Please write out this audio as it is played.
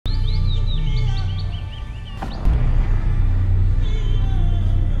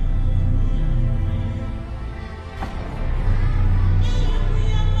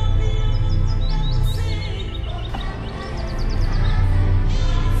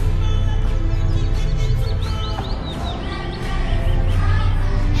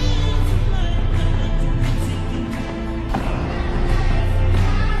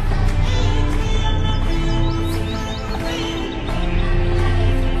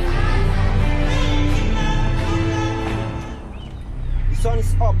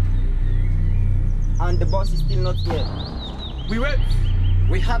not here. We wait.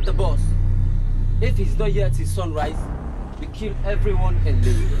 We have the boss. If he's not here till sunrise, we kill everyone and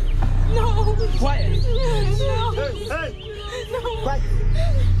leave. No! Quiet! No! Hey! No! Quiet!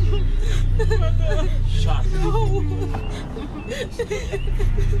 Shut. No!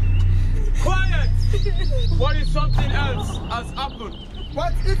 Quiet! What if something else has happened?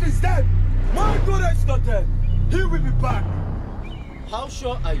 What if he's dead? My brother is not dead. He will be back. How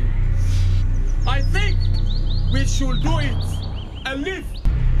sure are you? I think we should do it and leave.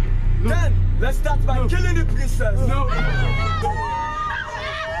 No. Then, let's start by killing the princess. No.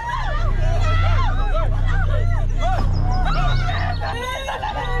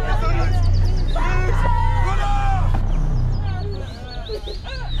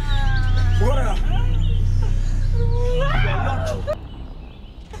 Brother!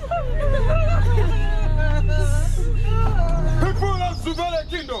 People of Zuvele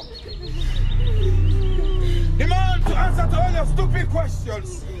Kingdom, demand to answer to all your stupid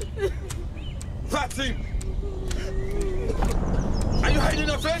questions. That's him. Are you hiding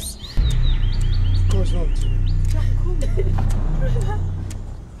your face? Of course not.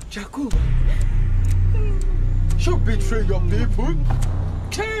 Jakuba. You betray your people.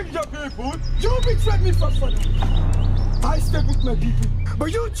 Kill your people. You betrayed me first, father. I stayed with my people.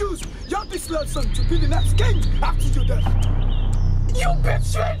 But you choose your beloved son to be the next king after your death. You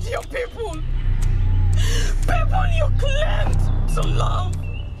betrayed your people! People you claimed to love!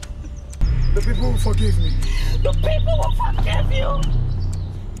 The people will forgive me. The people will forgive you!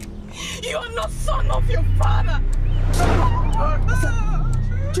 You are not son of your father!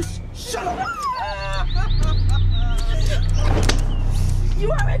 Just shut up!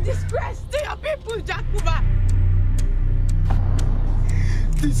 You are a disgrace to your people, Jakuba!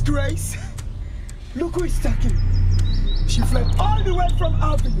 Disgrace? Look who is talking. She fled all the way from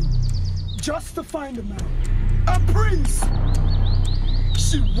our village just to find a man. A prince!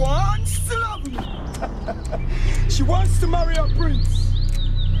 She wants to love me! She wants to marry a prince!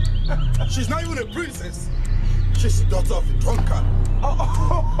 She's not even a princess. She's the daughter of a drunkard.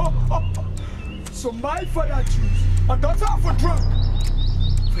 So my father chose a daughter of a drunk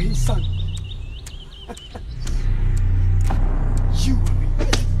for his son. You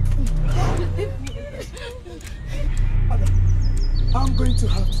I'm going to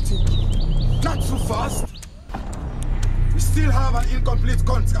have to take you. Not too fast. We still have an incomplete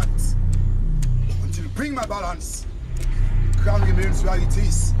contract. Until you bring my balance, the crown remains where it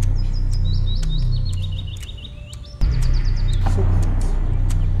is. So be it.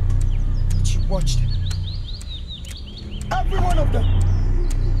 But you watch them. Every one of them.